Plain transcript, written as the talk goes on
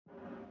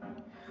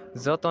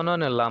jotonw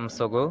no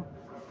lamsogo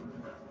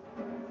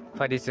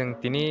fadi jeng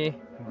tini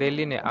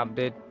daily ni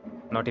update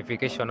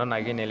notification no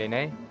nagi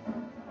nelinai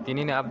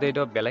tini ni update o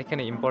belai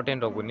khani important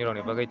rok ni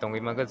roni bagai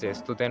tongui maga je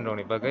student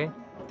roni bagai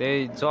tei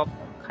job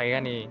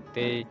khaigani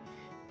tei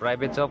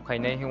private job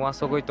khainai hiwa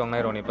sogoi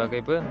tongnai roni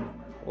bagai bo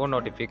o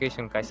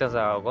notification kaisa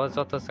jago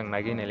joto jeng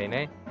nagi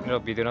nelinai niro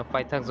video no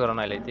paithak jora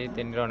nailai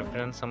tei niro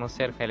friend samo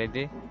share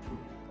khailai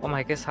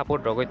omohai ke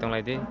support rogoi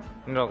tonglai di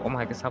niro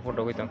omohai ke support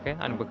rogoi tongke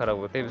ani bukhara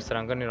bo tei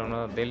bisrangka niro no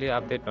daily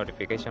update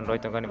notification roi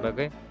tongani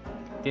bagai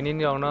tini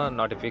niro no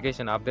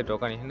notification update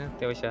rogani hina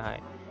tei oisa hai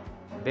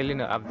daily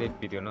no update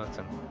video no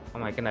jeng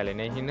omohai ke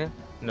nailai hina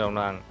niro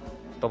no ang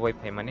toboi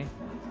phaimani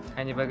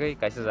ani bagai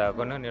kaisa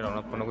jago no niro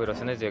no phonogoi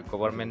rosane je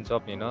government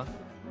job ni no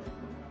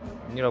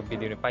niro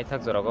video ni paithak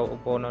jorago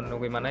upo no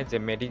nugui manai je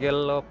medical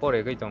lo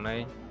poregoi tongnai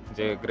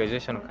je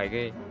graduation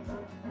khaigai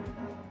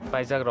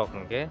paijak rok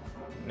hingke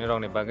nirok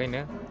ni bagai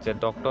ne je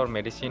doctor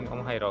medicine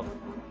omohai rok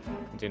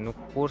je nuk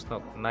course no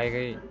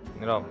naigai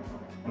nirok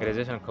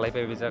graduation khlai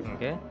pai bijak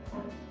hingke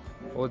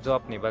o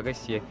job ni bagai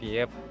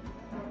CAPF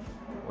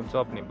o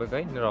job ni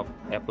bagai nirok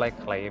apply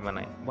khlai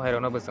manai bohai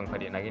rok no bosong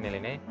phadi nagi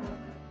nelinai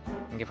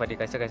hingke phadi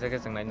kaisa ke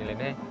jengnai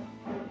nelinai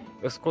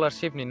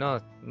scholarship ni no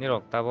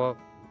nirok tabo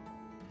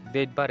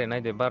date bare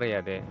nai de bare ya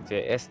de je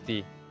ST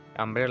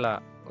umbrella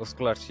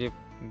scholarship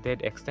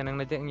date extend nang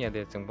de ngya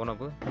de jeng bono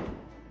bo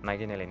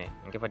nagi neline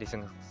inke padi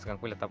segang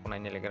kuila tapo nai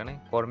nelegrane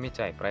কর্মী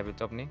চাই private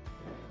job নি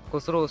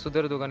খুচরো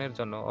ওষুধের দোকানের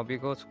জন্য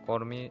অভিজ্ঞ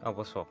কর্মী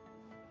আবশ্যক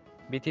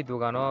বিথি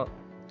দোকানো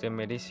যে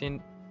মেডিসিন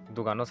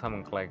দোকানো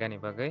সামুং খাইগানি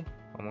বাগৈ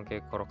অমুকে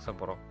খরকসা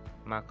বরক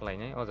মা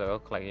খাইনাই ও জায়গা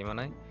খাইগি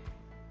মানাই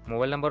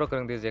মোবাইল নাম্বারও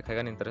করং দি যে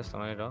খাইগান ইন্টারেস্ট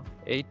অনাই র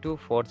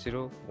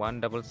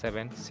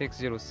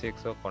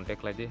 8240177606 ও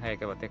কন্টাক্ট লাইদি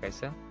হাইকে বাতে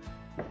কাইসা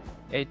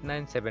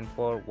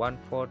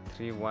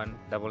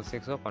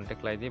 8974143166 ও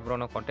কন্টাক্ট লাইদি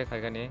ব্রনো কন্টাক্ট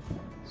খাইগানি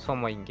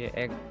সময় ইনকে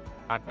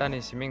 8টা ni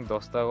siming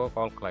 10টা go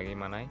call lagi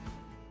manai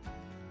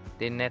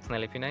tin next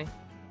nalifinai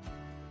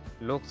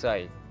লোক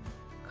চাই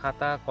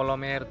খাতা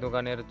কলমের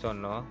দোকানের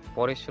জন্য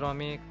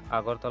পরিশ্রমিক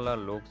আগরতলা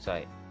লোক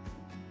চাই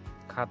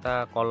খাতা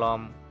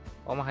কলম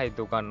omohai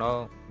dogano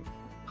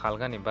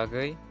phalgani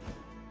bagai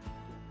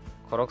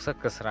khoroksa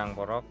kwsrang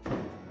borok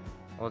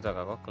o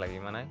jaga go khlagi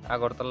manai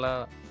agortala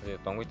je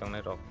tongui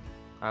tongnai rok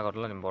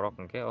agortala ni borok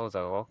hingke o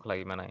jaga go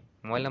khlagi manai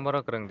mobile number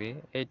rok rengdi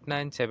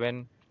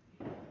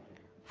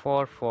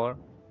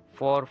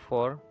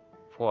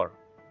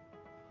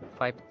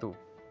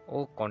 8974444452 o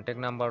contact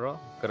number ro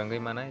kerangai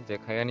manai je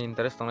khaigani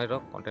interest tongnai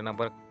rok contact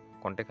number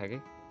contact khagi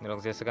nirok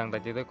je segang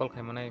dai dai call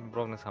khai manai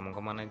brok ni samung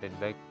ko manai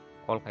dai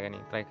call khaigani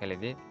try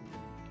khailedi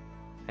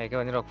haike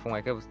bani rok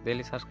fungai ke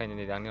daily search khaini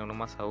ni jangni no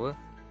masawo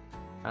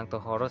ang to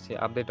horo si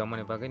update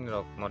domani bagai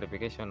nirok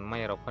notification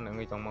mai rok phan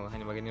ngai tongma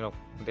haini bagai nirok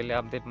daily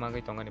update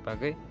magai tongani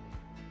bagai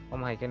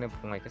omohai ke ne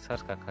fungai ke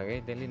search ka khagai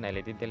daily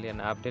nailedi daily an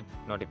update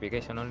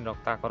notification on rok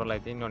ta koro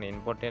laidi non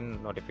important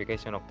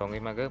notification ok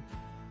tongai magai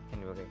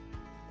haini bagai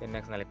then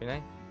next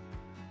nalepinai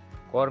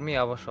কর্মী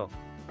আবশ্যক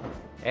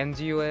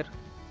NGO এর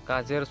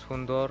কাজের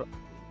সুন্দর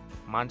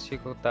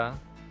মানসিকতা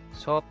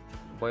সব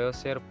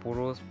বয়সের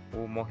পুরুষ ও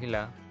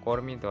মহিলা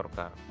কর্মী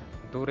দরকার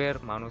দূরের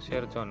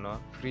মানুষের জন্য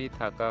ফ্রি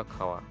থাকা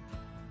খাওয়া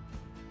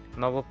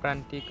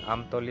নবপ্রান্তিক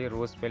আমতলী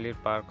রোজভ্যালি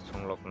পার্ক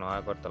সংলগ্ন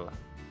আগরতলা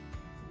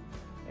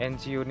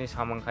এনজিও নি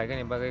সামং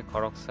খাইগানি বাগै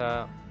খরকসা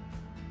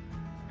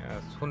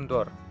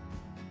সুন্দর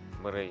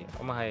बोरै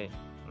omohai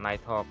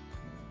naithok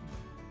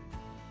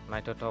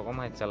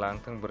omohai chalang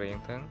thang बोरै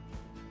thang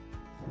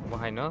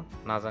bohai no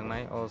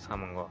najangnai o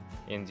samungo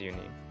NGO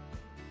ni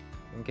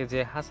inke je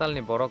hasal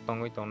ni borok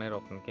tongui tongnai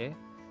rok inke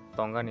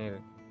tongani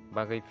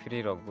bagai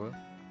free rok bo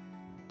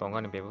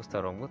tongani ব্যবস্থা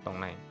rok bo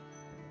tongnai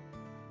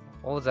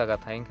o jaga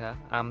thainka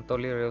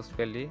amtoli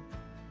rospeli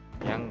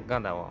yang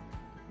gandao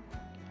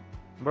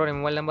broni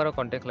mobile number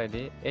contact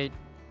laidi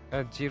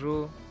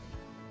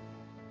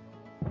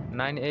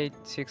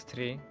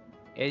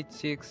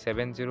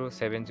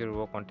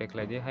 809863867070 o contact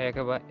laidi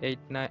hayaka ba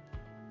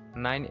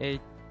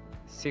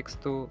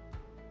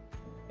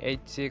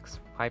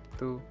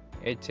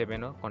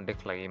 8962865287 o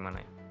contact lagi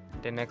manai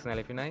then next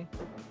nalifinai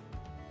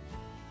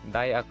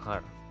dai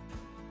akhar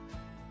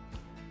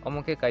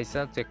omoke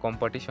kaisa je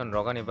competition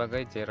rogani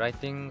bagai je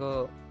writing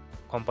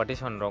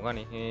competition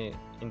rogani he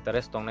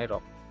interest tongnai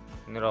rok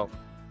nirok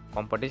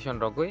competition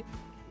rogoi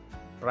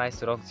prize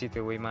rok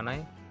jitewui manai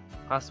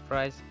first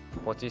prize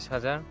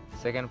 25000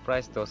 second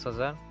prize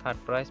 10000 third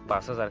prize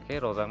 5000 ke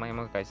rojaknai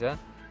mo kaisa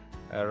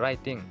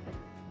writing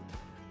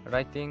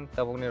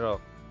tabukni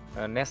rok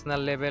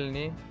national level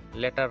ni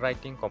letter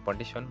writing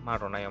competition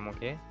maronai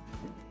amoke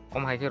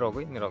omhai ke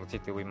rogoi nirok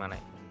jitewui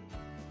manai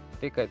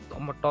tekai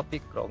omo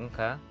topic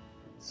rokha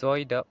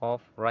joy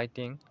of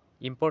writing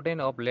important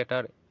of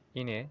letter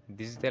in a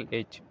digital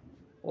age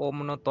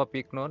omno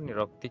topic no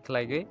nirok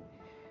tiklaigai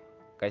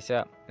kaisa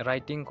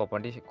writing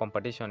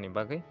competition ni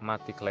bagai ma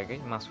tiklaigai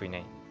ma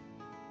suinai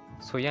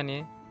soyani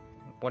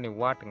poni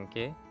word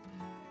hingke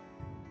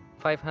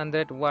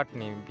 500 word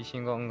ni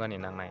bisingo ongani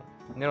nangnai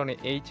nironi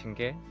age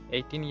hingke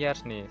 18 years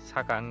ni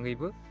saka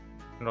angaibu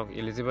nirok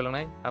eligible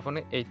nai apone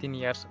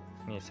 18 years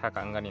ni saka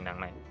angani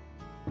nangnai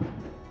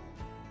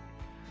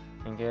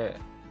inge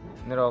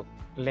nirok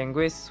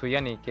language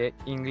suyani ke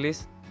English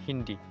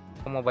Hindi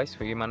omo bai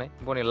suyi manai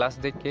boni last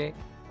date ke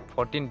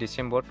 14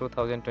 December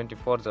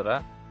 2024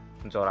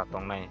 jora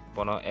tongnai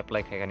bono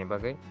apply khaigani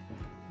bagai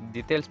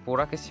details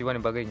pura ke siwani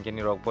bagai inge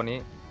nirok boni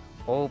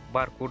o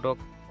barcode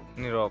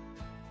nirok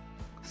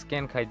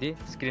scan khaidi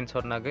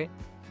screenshot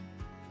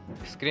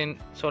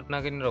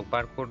nagai nirok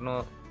barcode no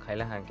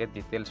khaila hanke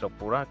details rok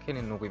pura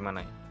kheni nugui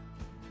manai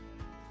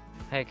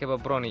hai ke ba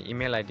broni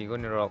email id go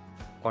nirok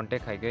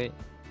contact khaigai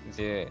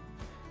je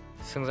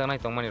sungjanai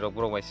tongmani rok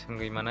bro bai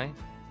sungui manai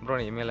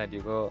broni email id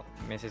go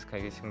message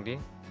khaigai sungdi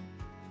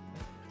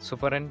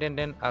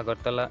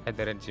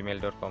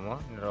superintendent@agartala@gmail.com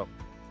nirok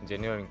je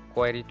nirok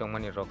query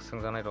tongmani rok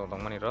sungjanai rok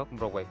tongmani rok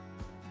bro bai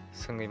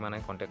sungui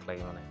manai contact lai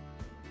manai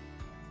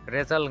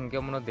result hingke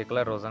mono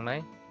declare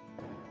rojaknai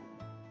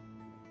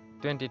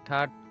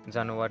 23rd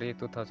January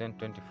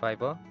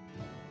 2025 o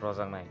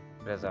rojaknai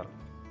result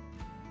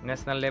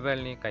national level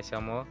ni kaisa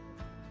mo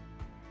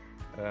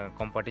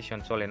competition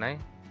cholenai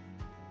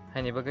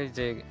haini bagai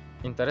je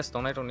interest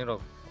tongnai rok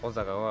nirok o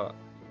jaga o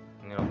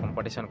nirok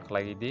competition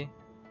khlai di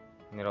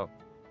nirok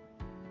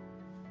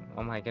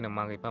omohai kene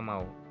mangai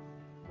pamau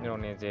nirok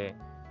ne je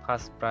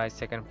first prize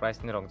second prize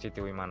nirok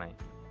jitiwi manai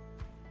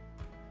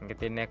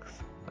ngete next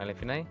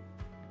nalefinai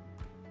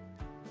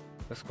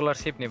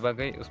scholarship ni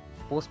bagai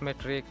post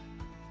matric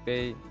pe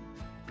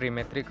pre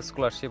matric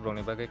scholarship rok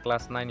ni bagai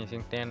class 9 ni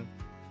sing 10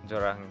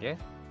 jora hangge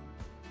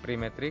pre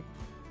matric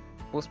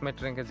post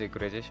matric ke je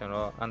graduation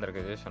o under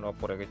graduation o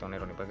pore gai tonai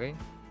rok ni bagai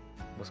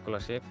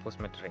scholarship post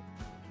matric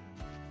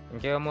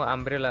inge mo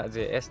umbrella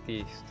je ST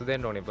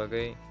student rok ni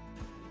bagai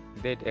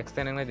date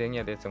extend ngai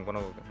dengya de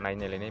chungkono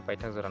nainele nei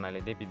paithak jora naile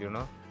de video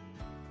no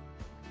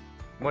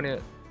mone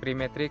pre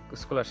matric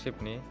scholarship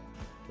ni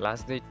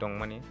last date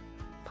tongmani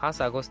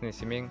 1 August ni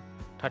siming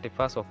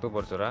 31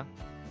 October jora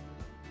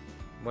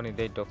boni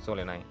date dok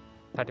cholenai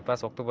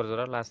 31 October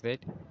jora last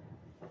date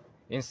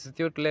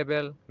institute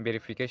level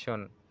verification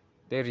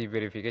te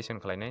re-verification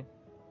khlainai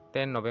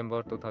 10 November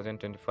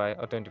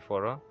 2025 or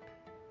 24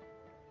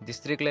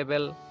 district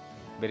level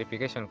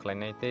verification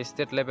khlainai te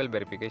state level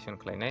verification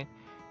khlainai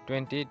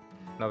 20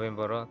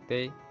 November te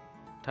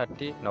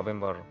 30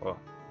 November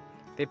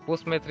te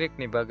post matric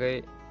ni bagai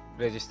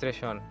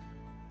registration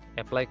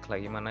apply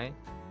khlai manai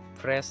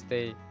fresh te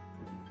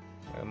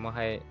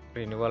mohai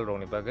renewal rong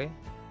ni bagai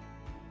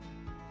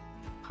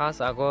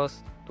 1 August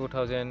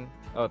 31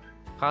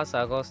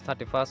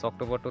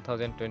 October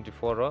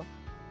 2024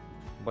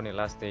 boni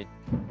last date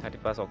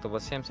 31 October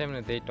same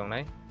ni date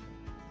tongnai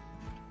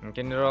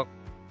inke nirok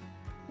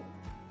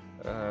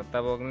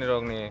tabok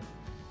nirok ni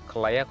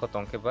khlaya ko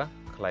tongkeba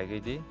khlai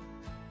gidi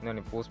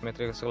noni post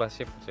matric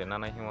scholarship je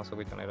nanai himo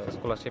sobi tonai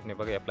scholarship ni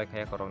bagai apply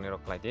khaya korong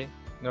nirok khlai di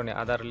noni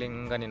aadhaar link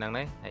gani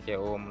nangnai ake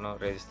o no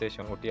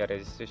registration OTR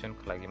registration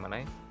khlagi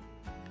manai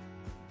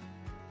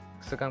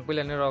sekang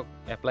pila nirok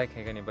apply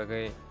khaigani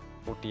bagai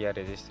OTR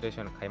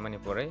registration khaimani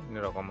pore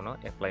nirok omno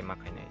apply ma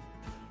khainai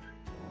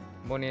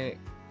boni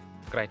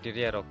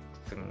criteria rok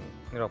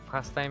nirok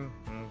first time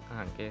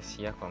hangke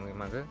sia kongi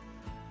maga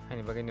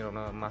hani bagai nirok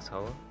no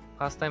masao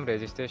first time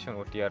registration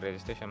OTR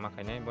registration ma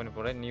khainai boni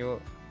pore new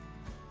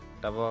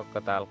tabo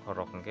Kwtal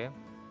khorok hangke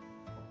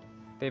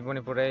te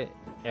boni pore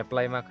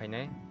apply ma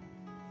khainai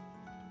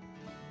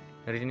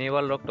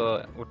renewal rok to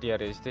OTR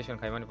registration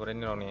khaimani pore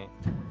nirok ni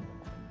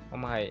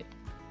omohai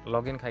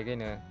login khaige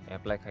ne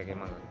apply khaige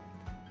mang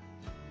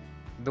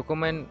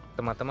document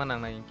tama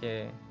nangnai ke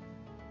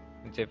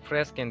je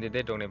fresh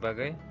candidate dongni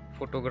bagai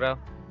photograph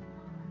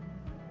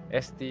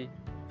ST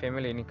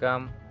family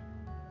income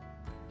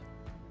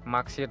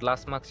marksheet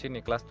last marksheet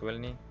ni class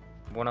 12 ni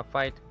bona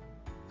fide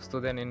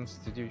student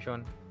institution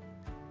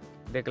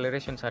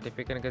declaration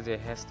certificate ke je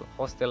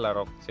hostel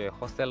larok je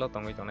hostel lo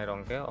tongoi tonai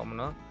rong ke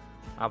omno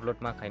upload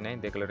ma khainai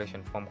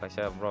declaration form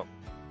kaisa brok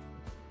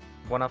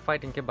bona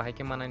fide inke bahai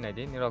ke manai nai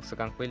di nirok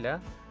sekang pila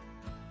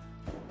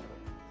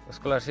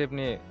scholarship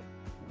ni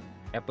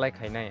apply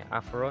khainai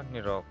afro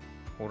nirok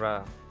pura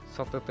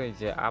soktoi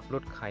je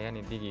upload khaya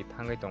ni digi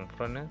thangai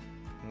tongfrone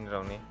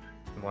nirok ni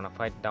bona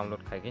fide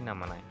download khaigi na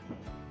manai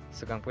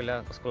sekang pila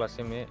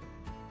scholarship ni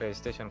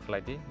registration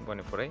khlai di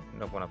boni pore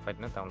no bona fide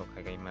na download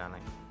khaigi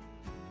manai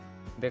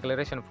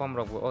declaration form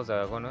rok o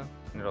jaga go no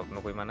nirok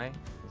nugui manai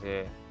je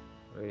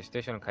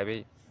registration khaibai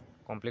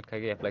complete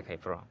khaigi apply khai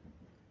phro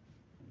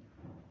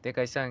te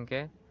kaisa angke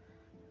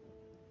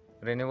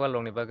renewal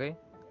rong ni bagai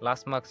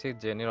last mark sheet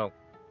je nirok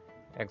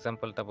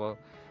example tabo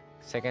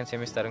second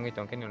semester ngi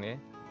tongke ni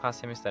first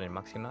semester ni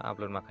marks no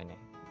upload ma khainai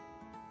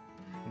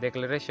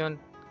declaration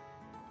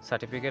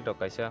certificate rok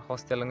kaisa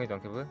hostel ngi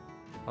tongke bu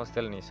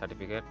hostel ni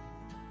certificate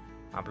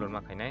upload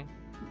ma khainai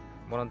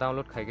bono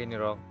download khaige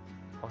nirok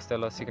hostel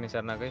lo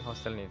signature nagai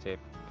hostel ni je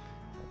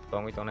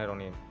tongui tonai rong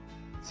ni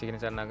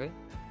signature nagai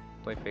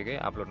toi pege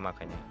upload ma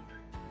khainai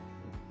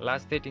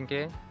last date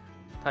inke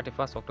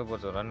 31 October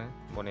jorane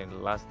boni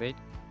last date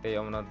te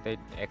omno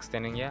date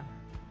extending ya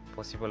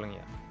possible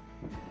ya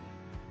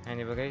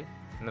Ini bagai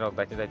nirok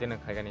daite nang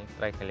khaigani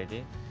try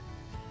khailaidi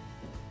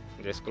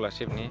je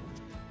scholarship ni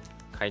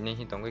khaini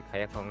hi tongui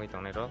khaya khongui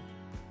tongnai ro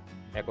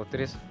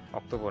 31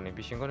 October ni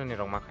bisingo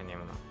nirok ma khaini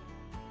mono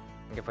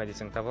inge faidi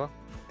sing tabo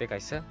te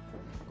kaisa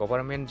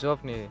government job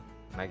ni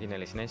nagi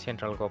nalisnai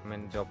central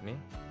government job ni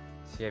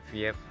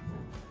CAPF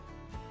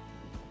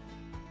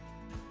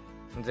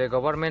je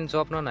government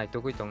job no nai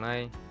tugui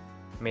tongnai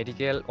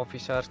medical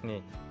officers ni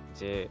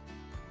je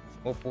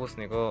o post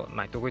ni go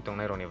nai tugui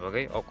tongnai roni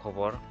bagai o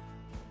khobor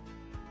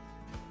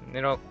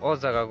nirok o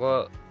jaga go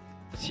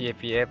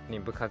CAPF ni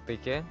bukhak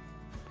teke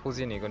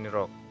fuji ni go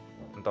nirok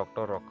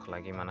doctor rok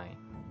lagi manai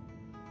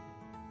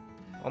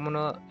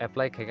omono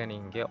apply khaigani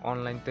inge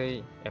online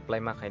tei apply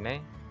ma khainai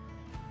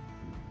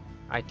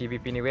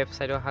ITBP ni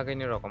website o hagai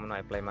nirok omono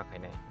apply ma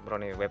khainai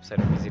broni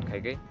website visit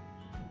khaigai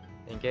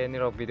inge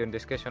nirok video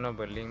description o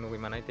link nugui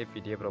manai te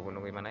PDF rok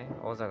nugui manai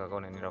o jaga go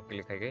nirok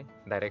click khaigai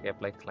direct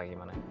apply khlagi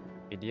manai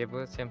PDF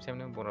same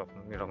ne borok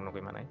nirok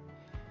nugui manai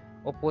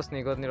o post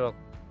ni go nirok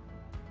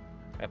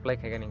apply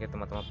khaigani inge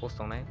tama post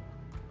tongnai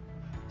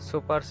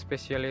super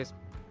specialist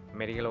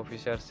medical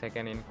officer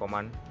second in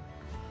command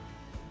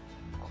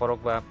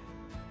khorokba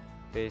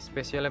the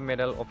special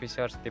medical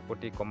officers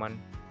deputy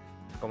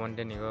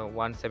commandant nigo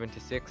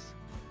 176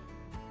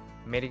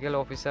 medical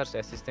officers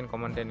assistant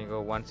commandant nigo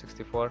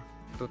 164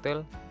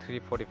 total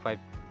 345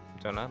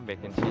 jona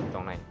vacancy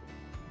tongnai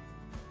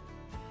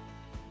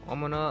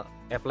omono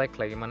apply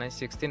khlagi manai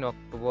 16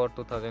 October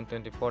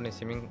 2024 ni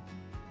siming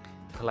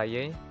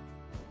khlaiye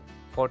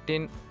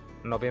 14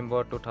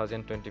 November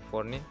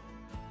 2024 ni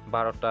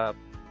 12ta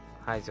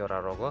hai jora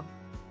rogo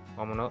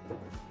omono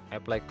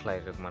apply khlai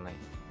rok manai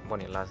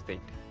boni last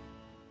date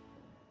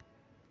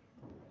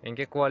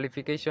inge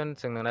qualification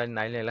sengna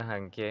nailela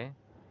hangke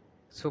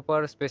super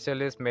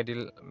specialist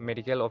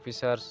medical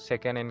officer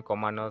second in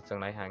command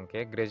sengnai hangke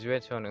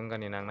graduation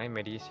ungani nangnai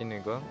medicine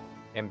nigo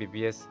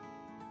MBBS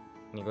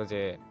nigo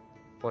je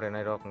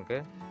porenai rok hangke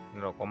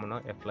rok omono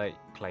apply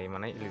khlai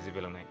manai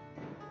eligible nai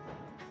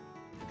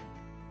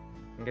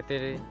inge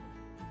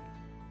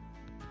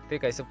te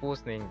kaisa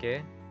post ninge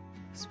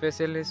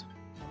specialist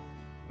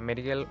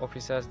medical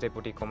officers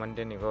deputy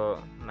commandant nigo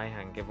nai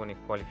hangke boni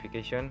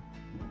qualification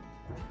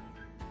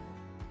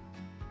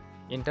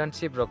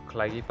internship rok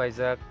khlagi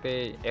paijak te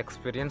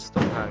experience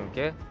to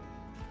hangke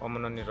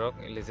omono ni rok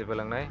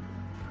eligible nai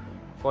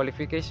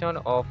qualification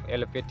of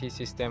allopathy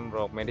system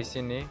rok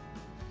medicine ni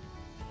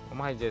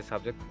omohai je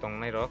subject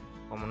tongnai rok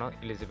omono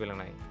eligible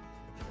nai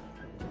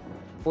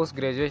post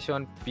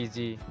graduation PG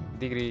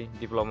degree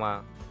diploma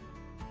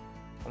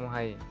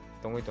omohai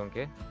tongui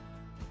tongke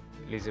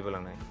eligible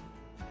nai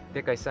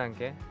te kaisa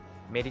hangke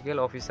medical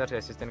officer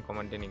assistant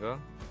commandant nigo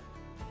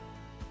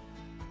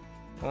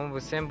omo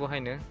same bo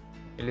haine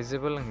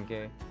eligible hangke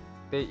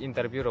te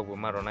interview rok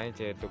maronai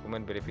je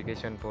document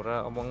verification pura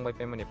obong bai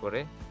pemani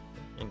pore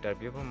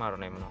interview bo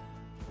maronai mono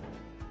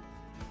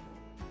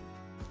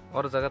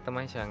or jaga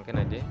tamai hangke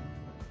nadi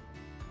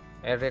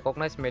a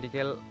recognized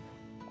medical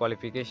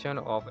qualification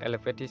of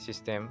allopathy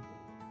system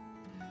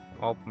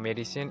of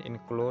medicine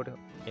include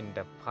in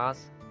the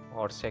first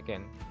or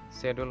second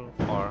schedule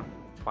or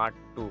part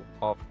 2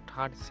 of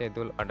third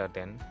schedule other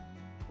than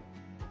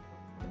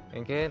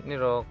inge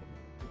nirok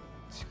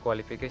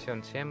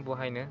qualification same bo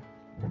haine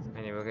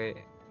ani bagai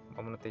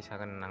omono tei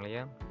sagan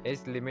nanglia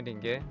age limit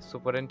inge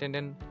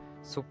superintendent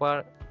super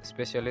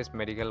specialist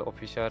medical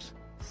officers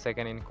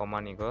second in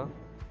command igo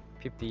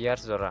 50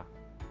 years jora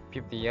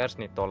 50 years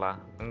ni tola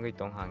ngui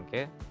tong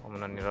hangke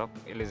omono nirok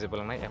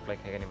eligible nai apply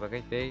khaigani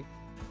bagai tei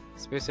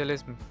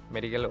specialist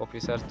medical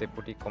officers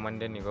deputy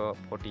commandant nigo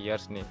 40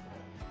 years ni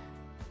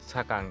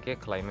sakangke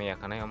khlaimai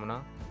yakhanai omono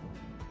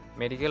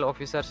medical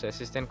officers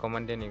assistant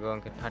commandant nigo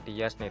angke 30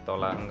 years ni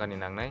tola angani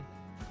nangnai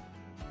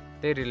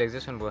te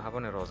relaxation bo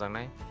habone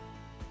rojaknai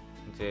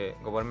je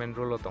government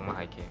rule tongma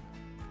haike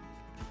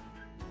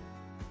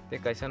te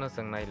kaisa no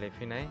sangnai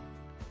lefinai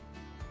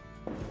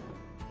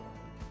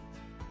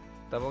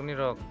tabok ni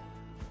rok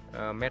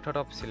method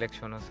of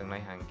selection no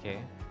sangnai hangke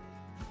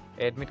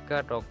admit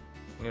card rok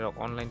ni rok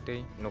online tei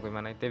nugui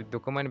manai te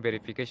document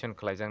verification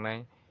khlaijangnai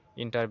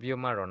interview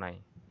ma ronai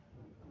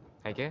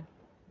haike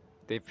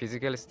te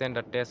physical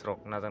standard test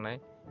rok najangnai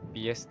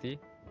PST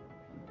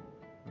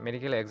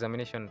medical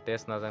examination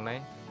test najangnai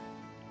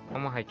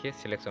omo haike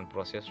selection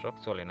process rok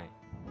cholenai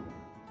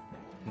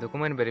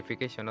document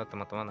verification no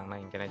tama nangnai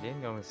ingena je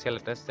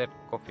self attested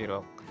copy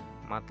rok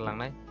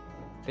matlangnai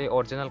te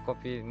original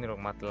copy ni rok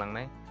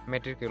matlangnai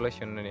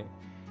matriculation ni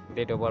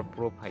date of birth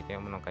proof haike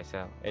omo kaisa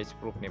age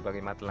proof ni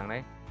bagi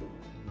matlangnai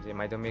je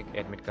madhyamik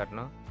admit card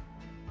no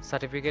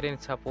certificate in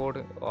support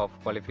of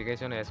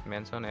qualification as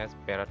mentioned as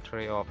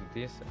part³ of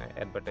this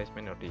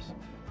advertisement notice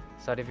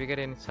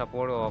certificate in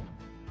support of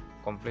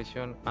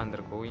completion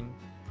undergoing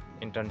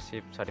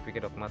internship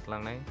certificate of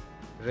matlangnai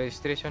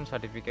registration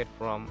certificate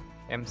from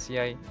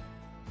MCI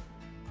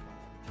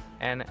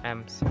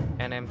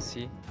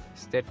NMC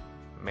State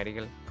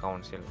Medical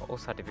Council o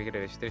certificate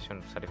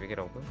registration certificate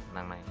of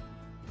nangnai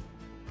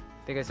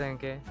ते kaisa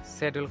hingke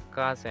scheduled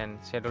caste and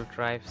scheduled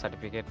tribe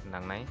certificate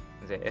nangnai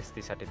je ST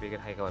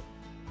certificate haiga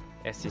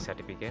SC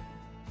certificate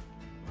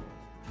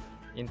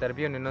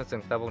interview nino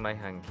jeng tabuk nai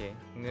hangke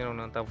nirok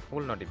nang tab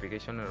full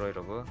notification roi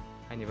rogo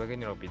haini bagi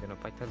nirok bidino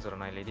paithak jora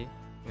nai ledi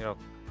nirok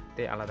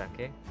te alada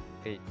ke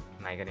te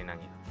naigani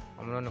nangi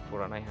amno no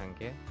pura nai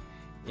hangke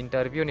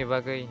interview ni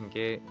bagai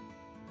hingke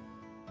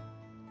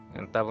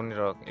tabuk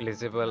nirok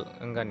eligible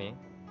ngani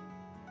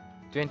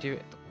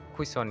 20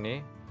 question ni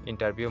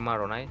interview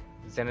maronai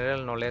general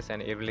knowledge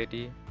and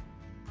ability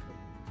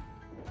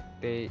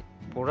te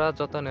pura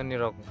jotonw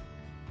nirok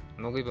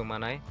nugui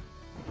manai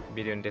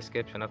video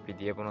description of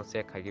PDF no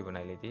check khagi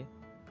banai ledi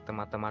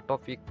tama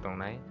topic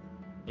tongnai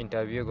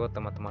interview go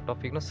tama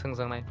topic no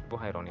sengjangnai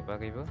bohai roni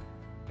bagai bo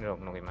nirok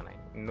nugui manai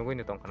nugui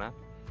ni tongkhana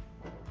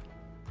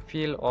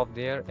field of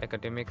their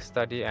academic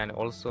study and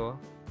also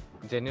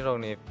je nirok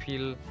ni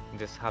field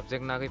je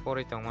subject nagai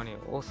porai tongmani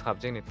o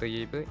subject ni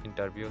teibo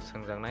interview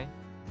sengjangnai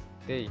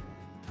tei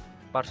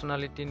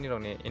personality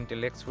nirok ni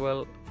intellectual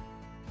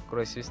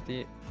curiosity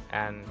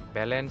and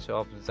balance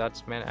of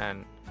judgment and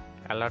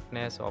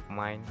alertness of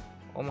mind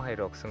omohai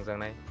rok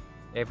sengjangnai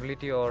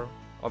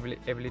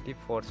ability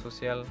for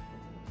social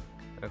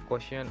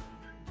quotient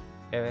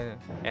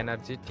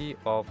energy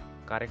of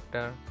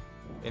character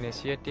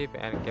initiative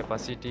and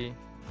capacity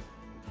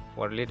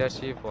for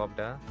leadership of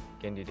the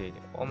candidate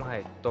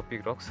omohai topic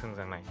rok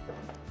sengjangnai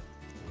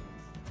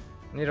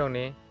nirok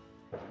ni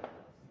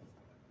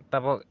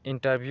tabok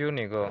interview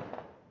ni go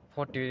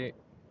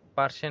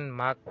 40%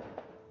 mark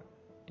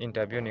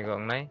interview ni go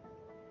ngai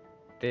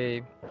te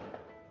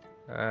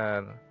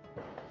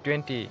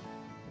 20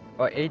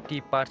 or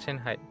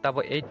 80% hai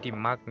tabo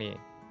 80 mark ni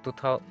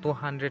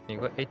 200 ni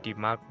go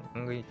 80 mark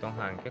ngi tong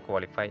hang ke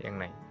qualify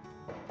engnai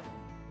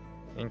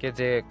inke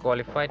je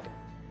qualified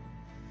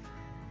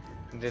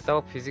je tabo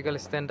physical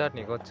standard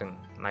ni go chung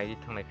nai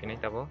thangnai pinai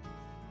tabo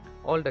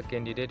all the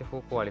candidate who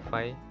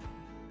qualify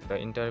the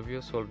interview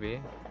should be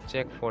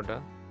checked for the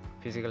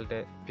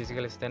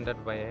physical standard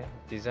by a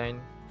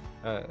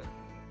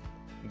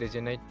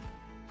designate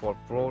for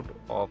board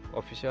of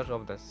officers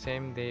of the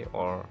same day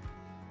or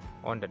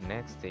on the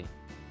next day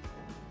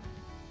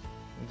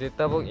je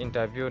tabuk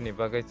interview ni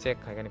bagai check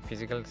khagani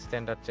physical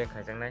standard check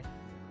khajangnai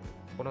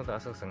kono da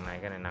asuk sung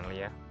naigani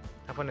nanglia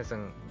apane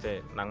sung je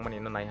nangmani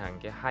no nai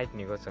hangke height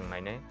ni go sung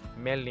nai ne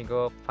male ni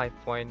go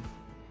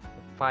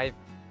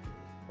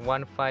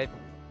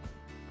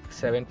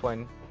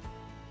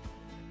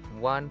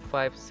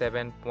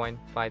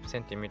 157.5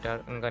 cm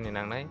ngani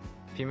nangnai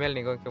female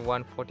ni go ke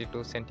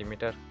 142 cm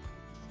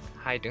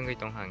height ngai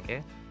tong hangke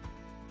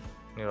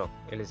nirok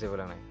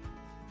eligible nai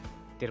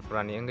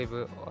Tripura ni ngai bo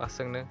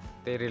asungno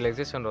te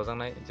relaxation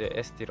rojaknai je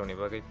ST roni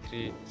bagai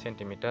 3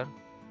 cm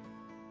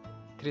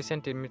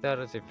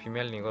je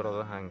female ni go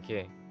rojak hangke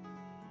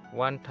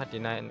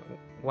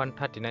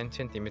 139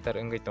 cm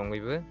ngai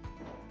tongui bo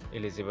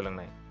eligible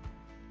nai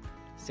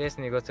ses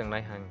ni go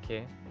changnai hangke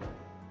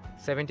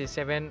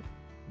 77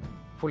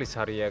 police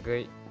haria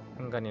gai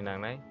ngani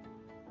nangnai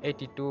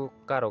 82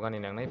 karogani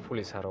nangnai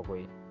police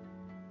harogoi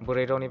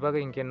burai roni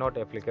bagai inke not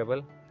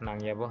applicable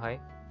nangya bo hai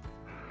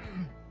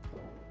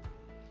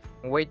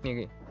weight ni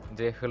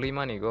je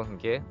hluima ni go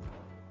inke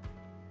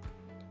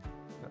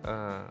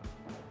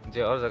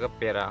je or jaga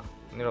pera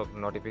nirok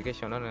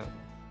notification no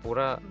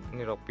pura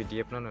nirok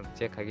PDF no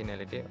check khagi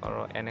nalete or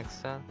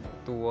annexa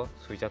 2 o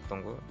suijak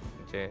tongo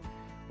je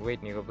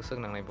weight ni go busuk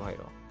nangnai bo hai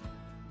ro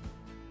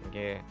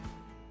inke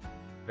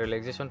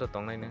relaxation to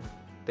tongnai ne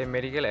te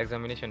medical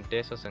examination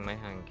test o sangnai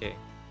hangke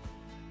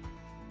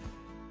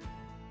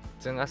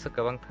जों आसक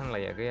गोबां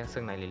थांलाया गैया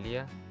सोंनाय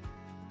लिलिया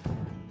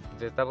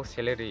जे Tabo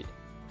celery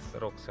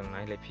रक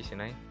सोंनाय ले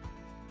फिसिनाय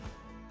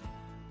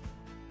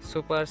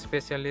सुपार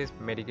specialist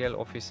medical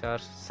officer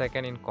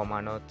second in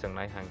command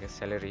जोंनाय हांगे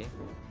सैलरी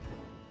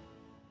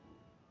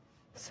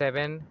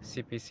 7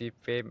 CPC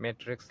पे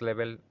मैट्रिक्स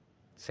लेवल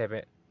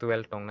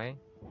 12 टंगनाय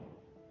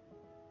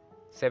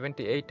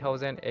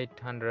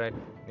 78,800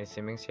 नि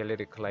सिमिं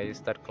सैलरी खलाय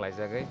स्टार्ट खलाय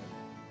जागै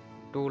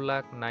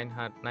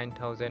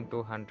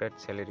 2,09,200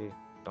 सैलरी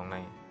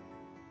टंगनाय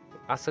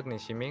आसक नि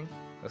सिमिं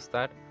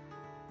स्टार्ट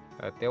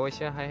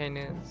तेवैसा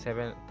हायहायनो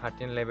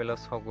 13 लेवल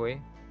सगै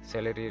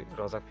सैलरी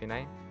रजाक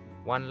फिनाय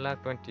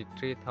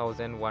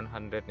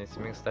 1,23,100 नि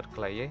सिमिं स्टार्ट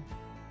खलायो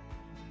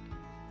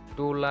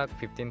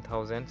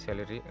 2,15,000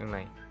 सैलरी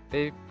ओंनाय ते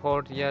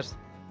 4 years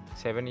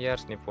 7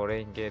 years नि परे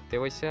गे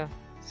तेवैसा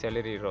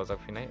सैलरी रजाक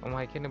फिनाय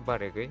अमहायखेनो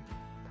बारेगै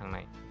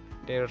थांनाय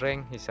ते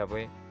रैंक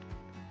हिसाबै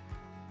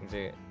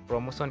जे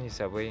प्रमोशन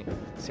हिसाबै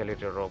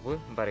सैलरी रबो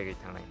बारेगै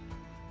थांनाय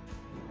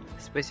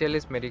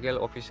specialist medical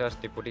officers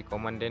deputy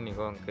commandant नि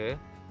गंके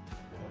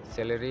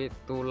सैलरी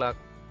 2 लाख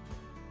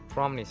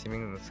फ्रॉम नि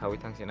सिमिं सावै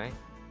थांसिनाय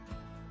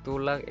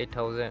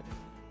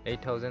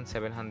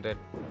 2,08,700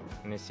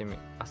 नि सिमिं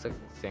आसक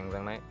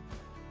जेंजांनाय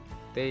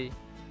ते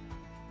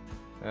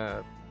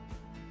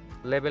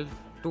लेवल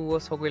 2 ओ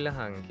सगैला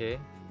हांके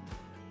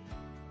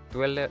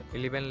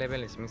 11 लेवल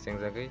नि सिमिं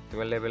जेंजागै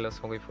 12 level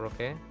सगै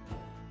फ्रके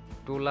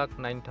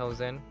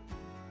 2,09,000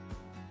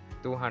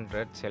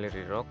 200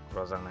 salary rok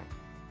rojaknai.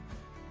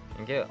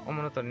 Inge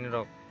omono to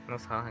nirok no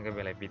sa hange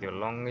belai video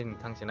long in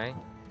thangsinai.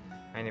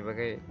 Aini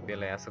bagai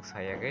belai asuk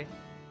sayagai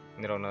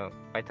nirok no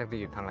paithak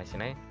di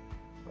thanglasinai.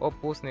 O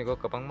post ni go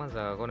kwbangma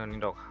jaga go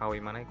nirok hawi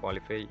manai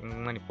qualify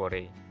ingmani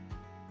pore.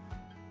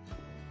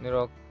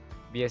 Nirok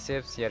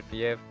BSF,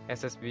 CRPF,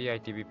 SSB,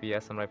 ITBP,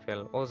 Assam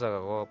Rifle o jaga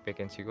go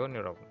vacancy go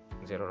nirok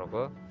zero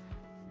rogo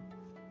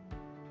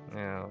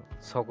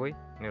sogui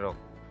nirok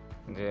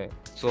je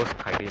source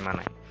khailaidi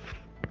manai.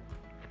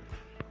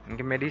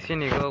 Inge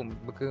medicine go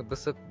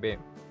busuk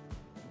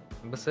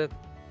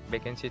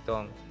vacancy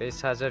tong be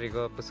surgery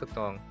go busuk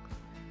tong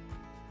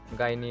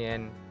gaini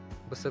and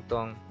busuk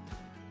tong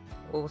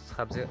o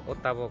subject o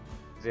tabok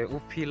je u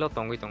filo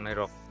tongui tong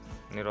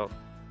nirok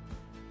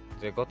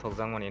je go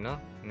thokjang mani no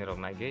nirok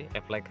naigi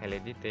apply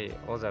khailaidi te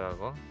o jaga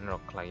go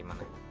nirok khlai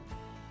manai.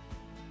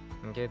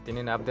 Inge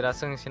tinin update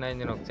asung sinai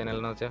nirok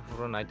channel no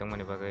jephro nai tong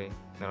mani bagai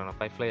nirok na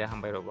pipeline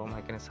hambai rok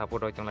maikene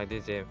support oi tong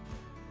laidi je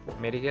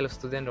medical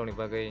student rok ni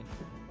bagai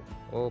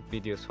o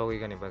video sogi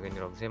gani bagai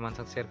nirok je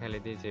mansak share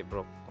khailaidi je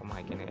brok o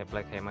maikene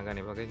apply khaima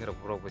gani bagai nirok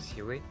brok bo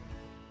siwi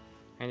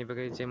ani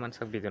bagai je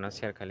mansak video na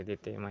share khailaidi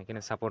te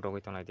maikene support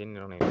oi tong laidi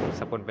nirok ni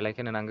support belai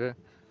kene nanggo.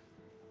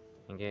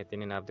 Inge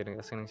tinin update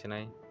asung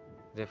sinai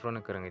jephro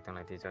no korang oi tong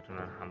laidi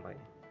jotonw hambai.